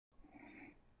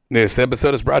This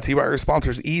episode is brought to you by our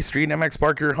sponsors, E Street MX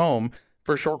Park, your home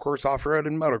for short course off-road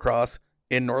and motocross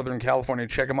in Northern California.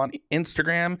 Check them on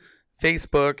Instagram,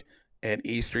 Facebook, and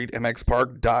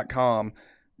eStreetMXPark.com.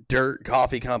 Dirt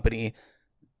Coffee Company.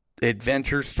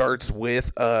 Adventure starts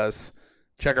with us.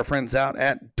 Check our friends out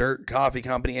at Dirt Coffee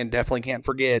Company, and definitely can't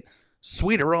forget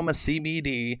Sweet Aroma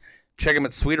CBD. Check them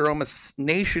at Sweet Aroma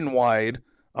Nationwide.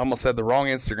 Almost said the wrong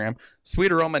Instagram.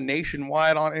 Sweet Aroma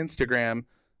Nationwide on Instagram.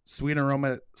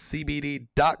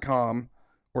 SweetAromaCBD.com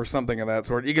or something of that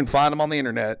sort. You can find them on the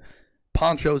internet.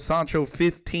 Poncho Sancho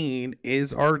 15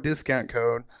 is our discount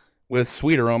code with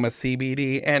Sweet Aroma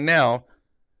CBD. And now,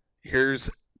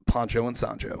 here's Poncho and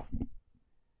Sancho.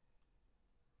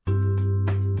 I'm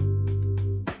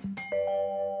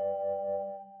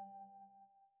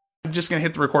just going to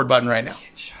hit the record button right now.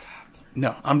 Shut up.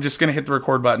 No, I'm just going to hit the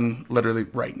record button literally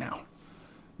right now.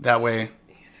 That way.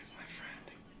 Ian is my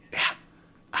friend. Yeah,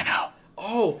 I know.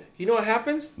 Oh, you know what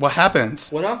happens? What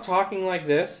happens? When I'm talking like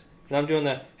this, and I'm doing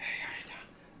the, hey, how you doing?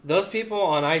 Those people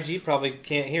on IG probably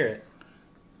can't hear it.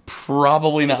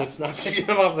 Probably not. Because it's not picking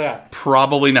up off that.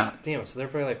 Probably not. Damn it, so they're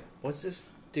probably like, what's this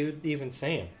dude even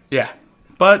saying? Yeah.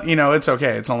 But, you know, it's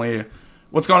okay. It's only...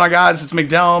 What's going on, guys? It's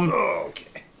McDelm. Oh,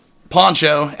 okay.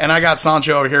 Poncho, and I got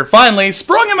Sancho over here. Finally,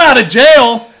 sprung him out of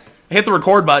jail. Hit the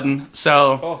record button.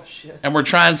 So, oh shit! And we're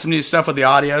trying some new stuff with the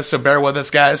audio. So bear with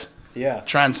us, guys. Yeah,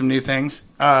 trying some new things.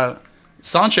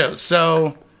 Sancho,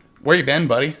 so where you been,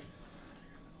 buddy?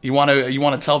 You want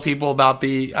to tell people about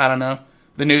the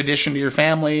the new addition to your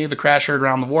family, the crash heard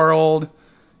around the world,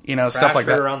 stuff like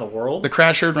that. Around the world. The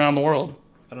crash heard around the world.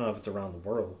 I don't know if it's around the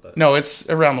world, but no, it's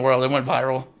around the world. It went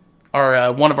viral.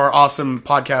 Our one of our awesome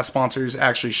podcast sponsors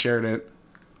actually shared it,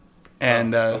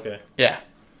 and okay. Yeah.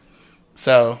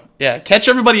 So yeah, catch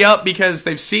everybody up because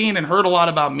they've seen and heard a lot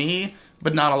about me,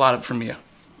 but not a lot from you.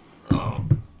 Oh.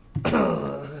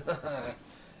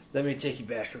 Let me take you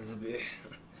back a little bit.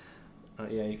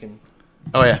 Yeah, you can.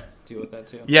 Oh yeah. Deal with that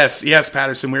too. Yes,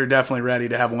 Patterson. We're definitely ready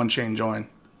to have 1chain join.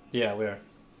 Yeah, we are.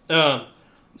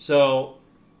 So,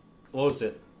 what was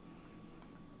it?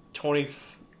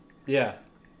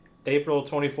 April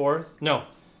 24th? No.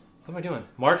 What am I doing?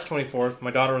 March 24th,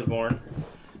 my daughter was born.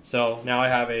 So now I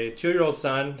have a 2-year-old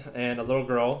son and a little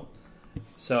girl.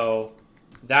 So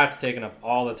that's taking up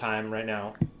all the time right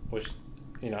now, which,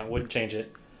 I wouldn't change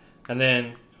it. And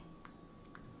then...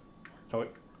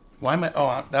 Why am I...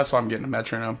 Oh, that's why I'm getting a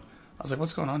metronome. I was like,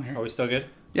 what's going on here? Are we still good?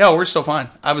 Yeah, we're still fine.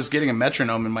 I was getting a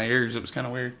metronome in my ears. It was kind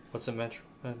of weird. What's a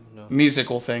metronome? No.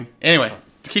 Musical thing. Anyway,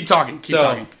 keep talking. Keep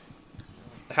talking.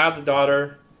 Had the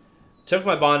daughter... Took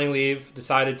my bonding leave,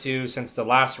 decided to, since the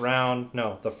first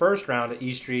round at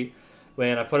E Street,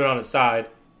 when I put it on its side,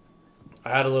 I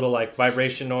had a little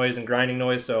vibration noise and grinding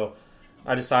noise, so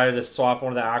I decided to swap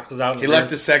one of the axles out. He left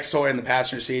the sex toy in the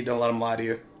passenger seat. Don't let him lie to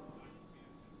you.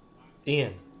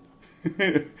 Ian.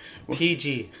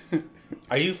 PG.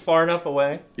 Are you far enough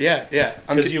away? Yeah.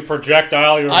 Because you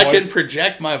projectile your voice. I can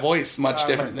project my voice much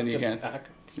different than you can.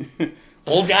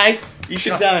 Old guy, you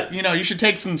should you should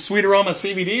take some Sweet Aroma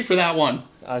CBD for that one.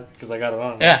 Because I got it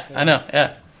on. Yeah, I know.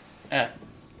 Yeah.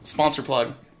 Sponsor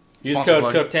plug. Use code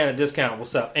Cook10 at discount.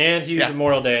 What's up? And huge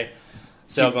Memorial Day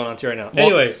sale going on too right now. Well,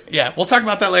 anyways, we'll talk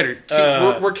about that later.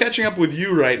 We're catching up with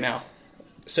you right now.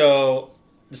 So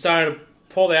decided to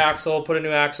pull the axle, put a new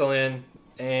axle in,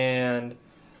 and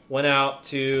went out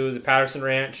to the Patterson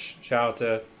Ranch. Shout out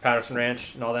to Patterson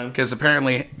Ranch and all them. Because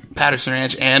apparently Patterson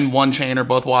Ranch and 1chain are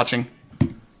both watching.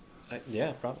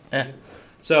 Yeah, probably. Yeah.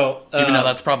 So even though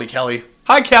that's probably Kelly.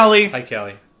 Hi, Kelly. Hi,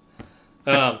 Kelly.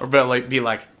 Or be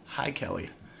like, hi, Kelly.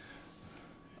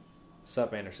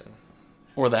 Sup, Anderson.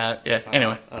 Or that. Yeah.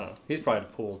 Anyway, I don't know. He's probably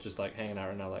at the pool, just hanging out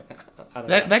right now. I don't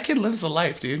know. That kid lives the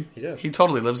life, dude. He does. He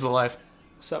totally lives the life.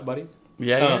 What's up, buddy?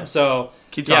 Yeah. So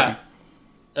keep talking.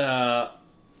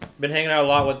 Been hanging out a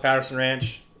lot with Patterson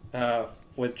Ranch,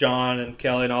 with John and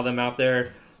Kelly and all them out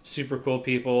there. Super cool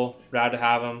people. Rad to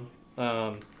have them.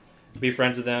 Be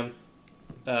friends with them.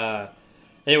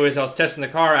 Anyways, I was testing the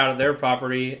car out at their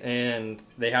property, and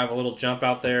they have a little jump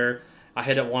out there. I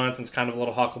hit it once, and it's kind of a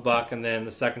little hucklebuck, and then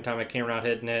the second time I came around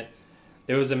hitting it,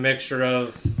 it was a mixture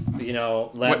of,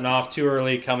 letting off too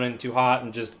early, coming in too hot,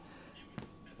 and just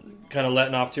kind of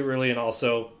letting off too early, and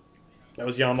also,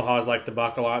 those Yamahas like to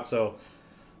buck a lot, so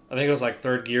I think it was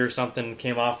third gear or something,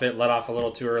 came off it, let off a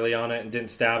little too early on it, and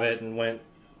didn't stab it, and went,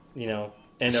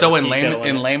 So in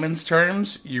layman's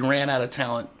terms, you ran out of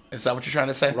talent. Is that what you're trying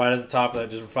to say? Right at the top of that,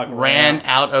 just fucking ran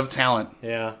out of talent.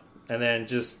 Yeah, and then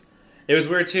it was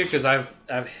weird too because I've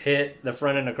hit the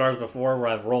front end of cars before where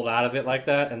I've rolled out of it like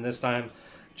that, and this time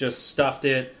just stuffed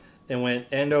it, and went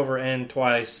end over end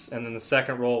twice, and then the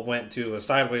second roll went to a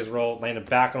sideways roll, landed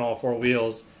back on all four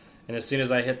wheels, and as soon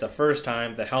as I hit the first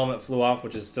time, the helmet flew off,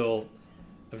 which is still,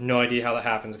 I have no idea how that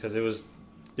happens because it was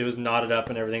knotted up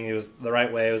and everything. It was the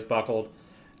right way. It was buckled.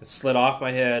 It slid off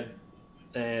my head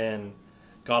and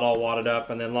got all wadded up,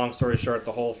 and then long story short,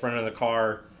 the whole front of the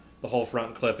car, the whole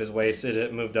front clip is wasted.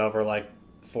 It moved over like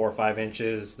 4 or 5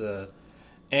 inches. The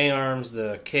A-arms,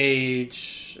 the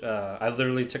cage, I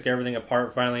literally took everything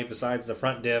apart finally besides the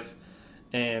front diff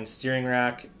and steering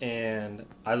rack, and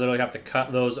I literally have to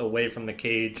cut those away from the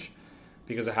cage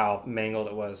because of how mangled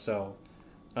it was. So,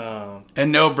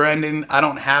 and no, Brendan, I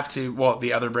don't have to. Well,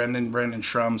 the other Brendan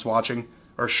Shrum's watching,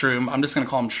 or Shroom. I'm just gonna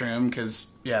call him Shroom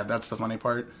because that's the funny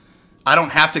part. I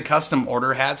don't have to custom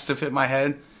order hats to fit my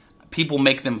head. People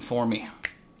make them for me.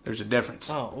 There's a difference.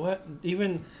 Oh, what?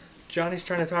 Even Johnny's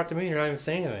trying to talk to me, and you're not even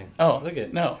saying anything. Oh, look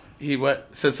at no. He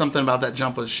said something about that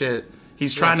jump was shit.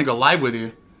 He's trying to go live with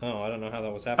you. Oh, I don't know how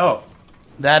that was happening. Oh,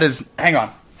 that is. Hang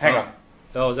on.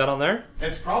 Oh, is that on there?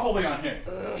 It's probably on here.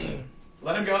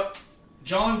 Let him go.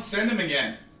 John, send him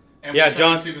again. And Yeah, we'll try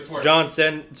John. and see if this works. John,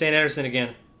 send St. Anderson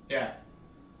again. Yeah.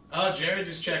 Jared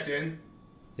just checked in.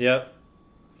 Yep.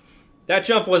 That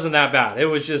jump wasn't that bad. It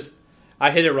was just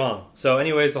I hit it wrong. So,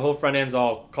 anyways, the whole front end's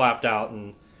all clapped out,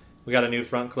 and we got a new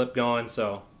front clip going.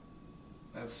 So,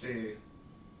 let's see.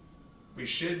 We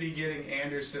should be getting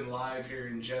Anderson live here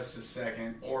in just a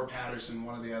second, or Patterson,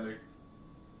 one or the other.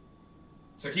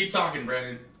 So keep talking,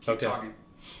 Brendan. Keep talking.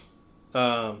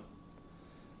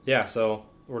 Yeah, so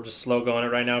we're just slow going it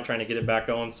right now, trying to get it back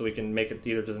going so we can make it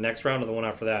either to the next round or the one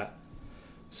after that.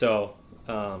 So,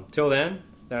 till then,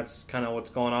 that's kind of what's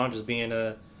going on, just being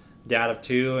a dad of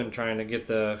 2 and trying to get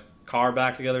the car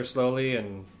back together slowly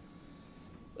and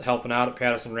helping out at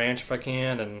Patterson Ranch if I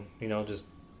can, and, just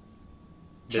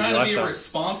busy trying to lifestyle. be a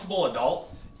responsible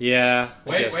adult. Yeah.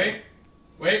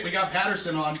 Wait, we got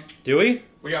Patterson on. Do we?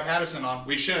 We got Patterson on.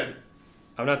 We should.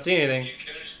 I'm not seeing anything. You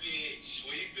catch me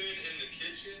sweeping in the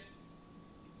kitchen?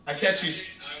 I catch you.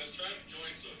 I was trying to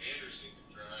join so Anderson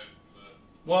could drive, but...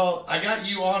 Well, I got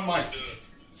you on my...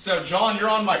 So, John, you're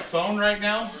on my phone right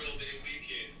now? Memorial Day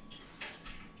weekend.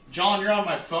 John, you're on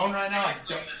my phone right now?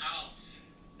 From the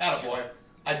house. Attaboy.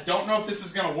 I don't know if this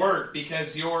is going to work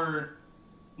because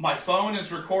my phone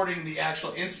is recording the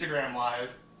actual Instagram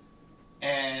live,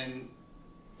 and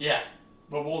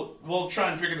but we'll try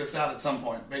and figure this out at some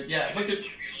point. But yeah, look at.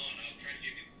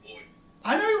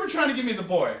 I know you were trying to give me the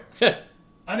boy.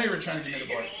 I know you were trying to give me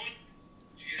the boy.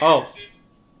 Oh.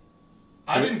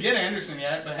 I didn't get Anderson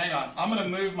yet, but hang on. I'm gonna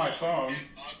move my phone.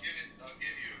 I'll give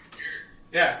you here.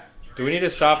 Yeah. Do we need to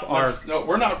stop our... No,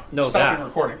 we're not No, stopping that.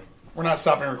 recording. We're not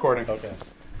stopping recording. Okay.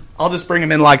 I'll just bring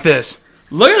him in like this.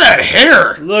 Look at that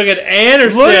hair. Look at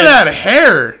Anderson. Look at that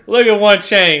hair. Look at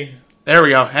 1chain. There we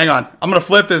go. Hang on. I'm going to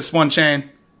flip this 1chain.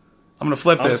 I'm going to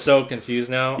flip I'm this. so confused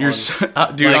now.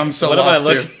 Dude, I'm so what lost am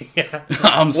I too. looking at?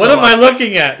 I'm so What am I lost.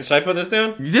 looking at? Should I put this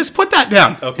down? You just put that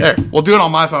down. Okay. There, we'll do it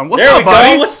on my phone. What's There up, we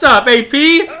buddy? go. What's up, AP?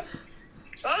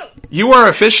 What's up? You are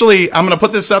officially, I'm going to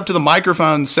put this up to the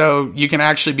microphone so you can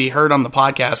actually be heard on the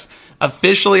podcast.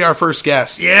 Officially our first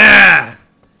guest. Yeah.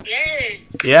 Yay!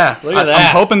 Yeah. Look at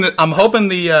that. I'm hoping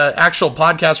the actual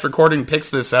podcast recording picks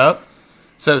this up.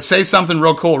 So say something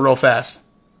real cool real fast.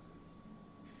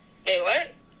 Wait,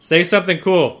 what? Say something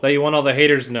cool that you want all the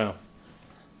haters to know.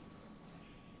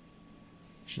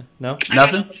 No?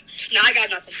 Nothing? No, I got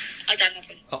nothing.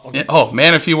 Oh, okay. Oh,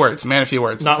 man, a few words. Not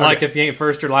Okay. like if you ain't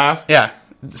first or last? Yeah.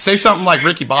 Say something like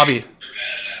Ricky Bobby.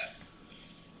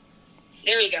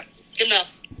 There we go. Good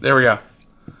enough. There we go.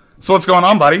 So what's going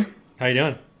on, buddy? How you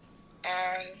doing?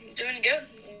 Doing good.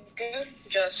 Good.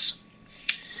 Just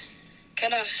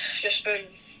kind of just been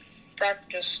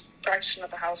practicing at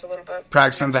the house a little bit.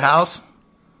 Practicing at the house?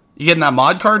 You getting that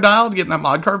mod card dialed? Getting that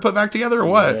mod card put back together or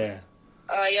what? Yeah.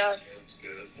 Yeah. That's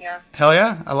good. Yeah. Hell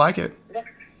yeah. I like it. Yeah.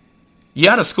 You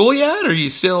out of school yet? Or are you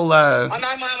still... I'm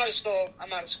out of school.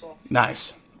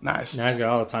 Nice. Now he's got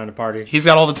all the time to party. He's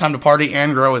got all the time to party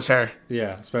and grow his hair.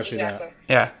 Yeah, especially Exactly.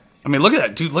 that. Yeah. I mean, look at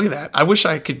that. Dude, look at that. I wish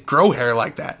I could grow hair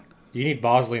like that. You need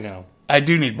Bosley now. I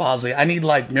do need Bosley. I need,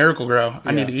 like, Miracle Grow.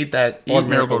 I need to eat that. Or Eat Miracle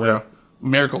Miracle Grow.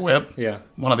 Miracle Whip. Yeah.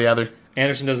 One or the other.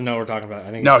 Anderson doesn't know what we're talking about.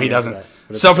 I think No, it's he the answer doesn't. to that,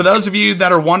 but So for those of you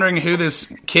that are wondering who this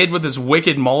kid with this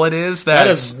wicked mullet is, that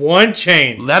is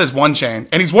 1chain. That is 1chain.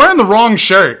 And he's wearing the wrong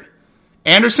shirt.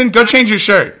 Anderson, go change your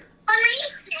shirt.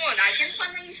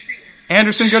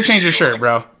 Anderson, go change your shirt,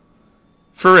 bro.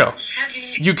 For real.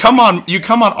 You come on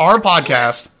our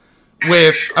podcast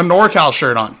with a NorCal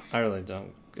shirt on. I really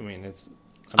don't. I mean, it's...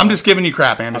 I'm just giving you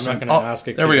crap, I'm Anderson. not going to ask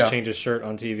a kid there we to go. change his shirt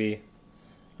on TV.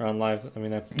 or on live. I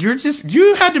mean, that's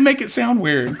You had to make it sound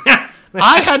weird.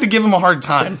 I had to give him a hard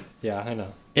time. yeah, I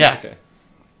know. Yeah. It's okay.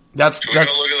 That's Can we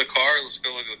go look at the car? Let's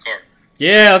go look at the car.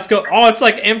 Yeah, let's go. Oh, it's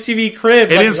like MTV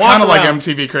Cribs. It is kind of like Walk-Around.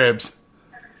 MTV Cribs.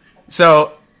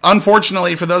 So,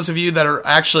 unfortunately, for those of you that are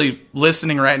actually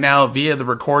listening right now via the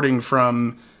recording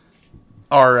from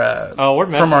our we're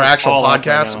messing from our this actual all up right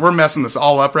podcast, now. we're messing this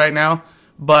all up right now.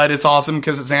 But it's awesome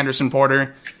because it's Anderson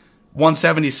Porter,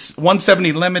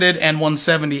 170 limited and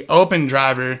 170 open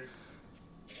driver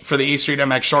for the E Street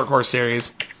MX Short Course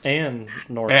Series And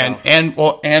NorCal. and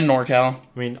NorCal.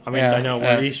 I mean, Yeah, I know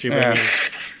we're E Street, but yeah. I mean,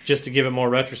 just to give it more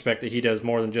retrospect, that he does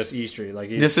more than just E Street. Like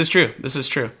This is true. This is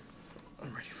true.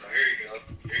 I'm ready for. Here you go.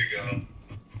 Here you go.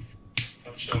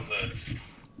 Come show this.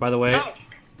 By the way, Oh,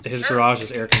 his garage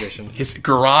is air conditioned. His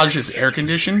garage is air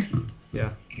conditioned?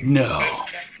 Yeah. No.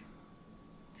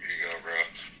 Here you go, bro.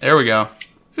 There we go.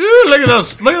 Ooh, look at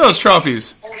those! Look at those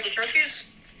trophies. all the trophies?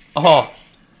 Oh,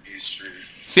 E Street.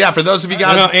 so yeah. For those of you No,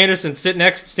 guys, Anderson, stand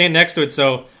next to it,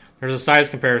 so there's a size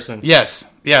comparison. yes.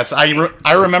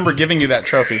 I remember giving you that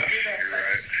trophy. You're right.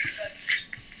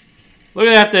 Look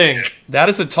at that thing. That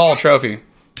is a tall trophy.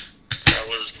 That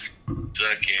was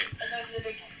second.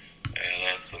 Yeah,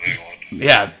 that's the big one.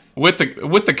 Yeah, with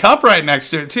the cup right next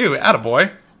to it too.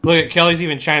 Attaboy. Look at Kelly's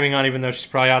even chiming on, even though she's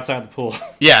probably outside the pool.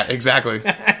 Yeah, exactly.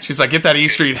 She's like, get that E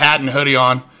Street hat and hoodie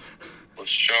on.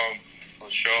 Let's show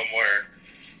them where.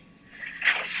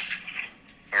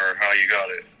 Or how you got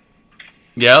it.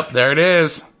 Yep, there it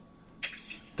is.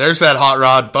 There's that hot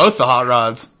rod. Both the hot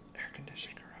rods. Air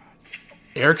conditioned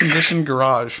garage. Air conditioned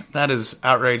garage. That is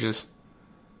outrageous.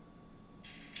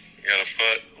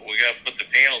 We gotta put the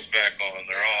panels back on.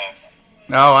 They're off.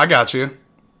 Oh, I got you.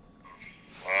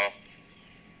 Well,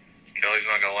 Kelly's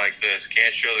not gonna like this.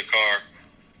 Can't show the car.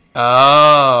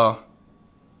 Oh,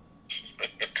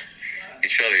 You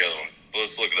show the other one.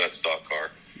 Let's look at that stock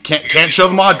car. can't show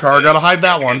the mod car. Gotta hide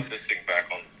that one. Get this thing back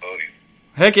on the podium.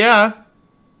 Heck yeah,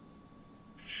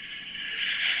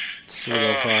 Sweet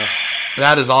old car.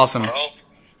 that is awesome. Well,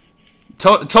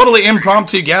 Totally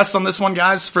impromptu guest on this one,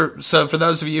 guys. For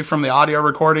those of you from the audio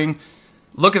recording,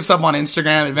 look us up on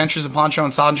Instagram, Adventures of Poncho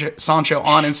and Sancho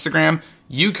on Instagram.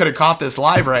 You could have caught this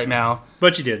live right now,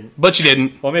 But you didn't. but you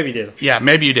didn't. Well, maybe you did. Yeah,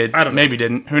 maybe you did. I don't know. Maybe you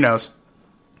didn't. Who knows?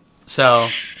 So,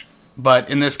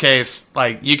 but in this case,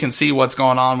 like, you can see what's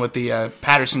going on with the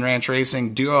Patterson Ranch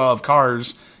Racing duo of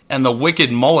cars and the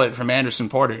wicked mullet from Anderson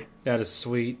Porter, That is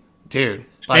sweet. dude.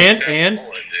 Like, And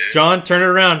John, turn it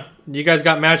around. You guys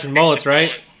got matching mullets,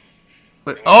 right?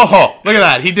 oh, look at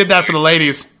that! He did that for the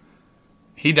ladies.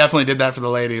 He definitely did that for the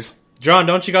ladies. John,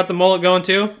 don't you got the mullet going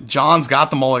too? John's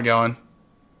got the mullet going.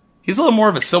 He's a little more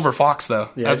of a silver fox, though.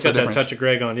 Yeah, That's he's got the that difference. touch of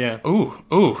gray going. Yeah.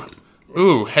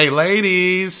 Ooh! Hey,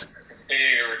 ladies!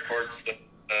 hey, record stuff.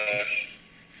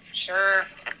 Sure.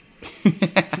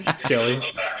 Kelly.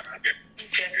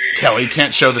 Kelly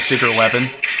can't show the secret weapon.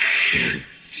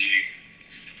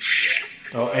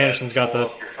 Oh, Anderson's got the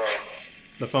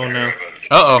phone now.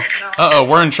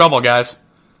 We're in trouble, guys.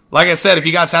 Like I said, if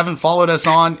you guys haven't followed us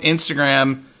on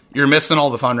Instagram, you're missing all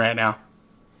the fun right now.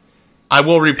 I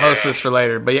will repost this for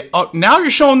later, but yeah, now you're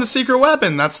showing the secret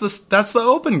weapon. That's the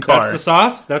open car. That's the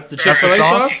sauce? That's the That's the Chick-fil-A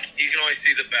sauce? sauce? You can only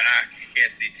see the back. You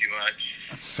can't see too much.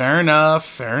 Fair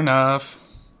enough.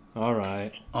 All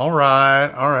right. All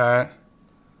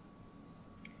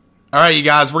right, you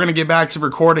guys. We're gonna get back to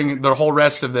recording the whole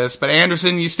rest of this. But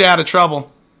Anderson, you stay out of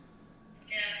trouble.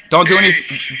 Don't do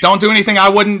anything I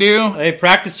wouldn't do. Hey,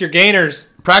 practice your gainers.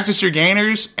 Practice your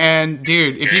gainers, and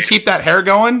dude, if you keep that hair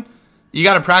going, you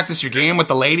got to practice your game with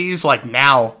the ladies like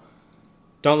now.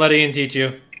 Don't let Ian teach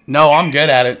you. No, I'm good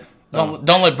at it. Don't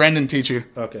let Brendan teach you.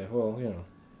 Okay, well, you know.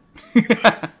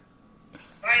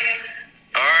 All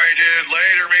right, dude.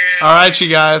 Later, man. All right, you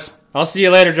guys. I'll see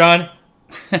you later, John.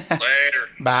 Later.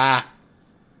 Bye.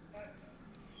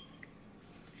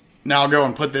 Now I'll go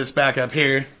and put this back up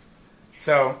here.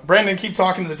 So, Brendan, keep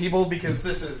talking to the people because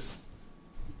this has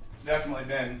definitely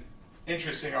been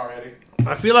interesting already.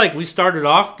 I feel like we started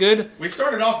off good, We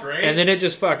started off great, and then it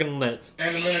just fucking lit.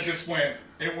 and then it just went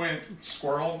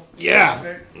squirrel. Yeah.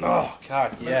 Spastic. Oh,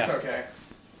 God, But yeah. it's okay.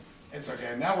 It's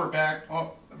okay. Now we're back.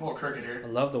 Oh, a little crooked here I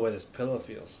love the way this pillow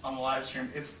feels. on the live stream.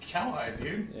 It's cowhide,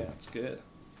 dude. Yeah, it's good.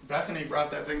 Bethany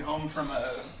brought that thing home from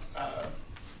a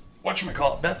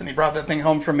whatchamacallit. Bethany brought that thing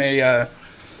home from a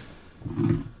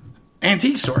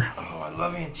antique store. Oh, I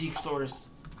love antique stores.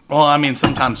 Well, I mean,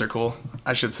 sometimes they're cool.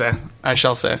 I shall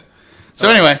say. So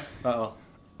anyway,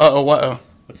 Uh-oh.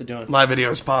 What's it doing? live video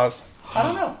is paused. I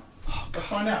don't know. Let's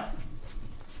find out.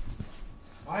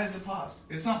 Why is it paused?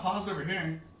 It's not paused over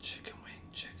here. Chicken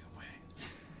wings.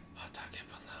 Hot dog and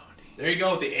bologna. There you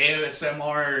go with the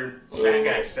ASMR fat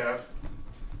guy stuff.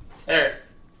 There.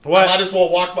 What? I might as well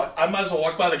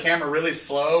walk by the camera really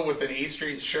slow with an E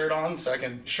Street shirt on so I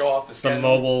can show off the schedule. Some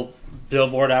mobile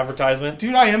billboard advertisement.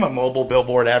 Dude, I am a mobile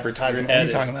billboard advertisement. What are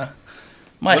you talking about?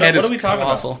 My head is what are we talking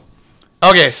colossal.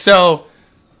 Okay, so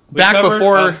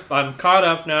before I'm caught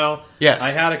up now. Yes. I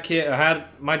had a kid. I had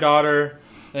my daughter,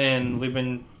 and we've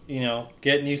been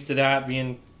getting used to that,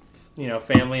 being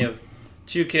family of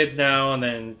 2 kids now, and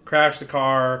then crashed the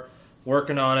car,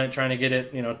 working on it, trying to get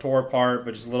it tore apart,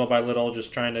 but just little by little,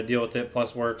 just trying to deal with it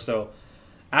plus work. So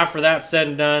after that's said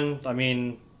and done, I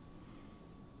mean,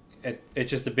 it's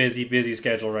just a busy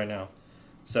schedule right now.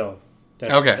 So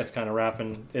that's kind of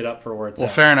wrapping it up for where it's at.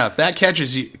 Well, fair enough. That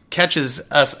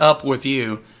catches us up with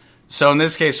you. So in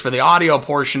this case, for the audio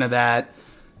portion of that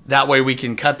way we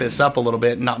can cut this up a little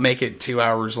bit and not make it 2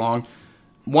 hours long.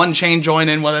 1chain join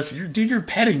in with us. Dude, you're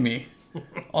petting me.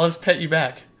 I'll just pet you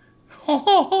back.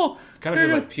 Kind of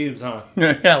feels like pubes, huh?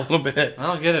 Yeah, a little bit. I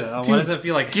don't get it. Dude, why does it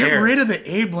feel like get hair? Get rid of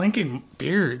the Abe Lincoln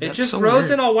beard. It just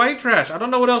grows in all white trash. I don't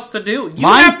know what else to do. You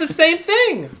Mine have the same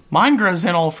thing. Mine grows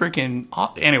in all freaking...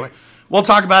 Anyway, we'll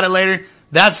talk about it later.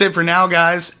 That's it for now,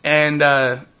 guys. And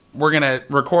we're going to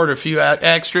record a few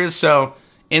extras. So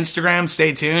Instagram,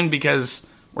 stay tuned because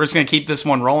we're just going to keep this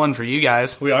one rolling for you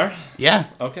guys. We are? Yeah.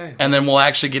 Okay. And then we'll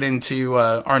actually get into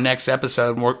our next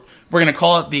episode. We're going to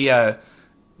call it the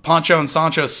Poncho and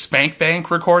Sancho Spank Bank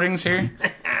recordings here.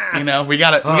 We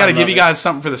gotta give you guys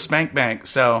something for the Spank Bank.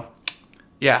 So,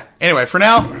 yeah. Anyway, for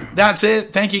now, that's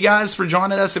it. Thank you guys for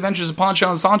joining us, Adventures of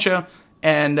Poncho and Sancho.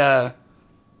 And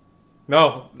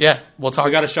no, yeah, we'll talk.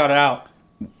 We got to shout it out.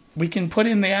 We can put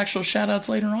in the actual shout outs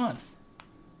later on.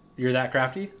 You're that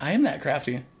crafty? I am that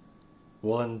crafty.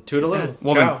 Well, then, toodaloo.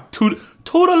 Well, Ciao. then,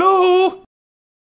 toodaloo.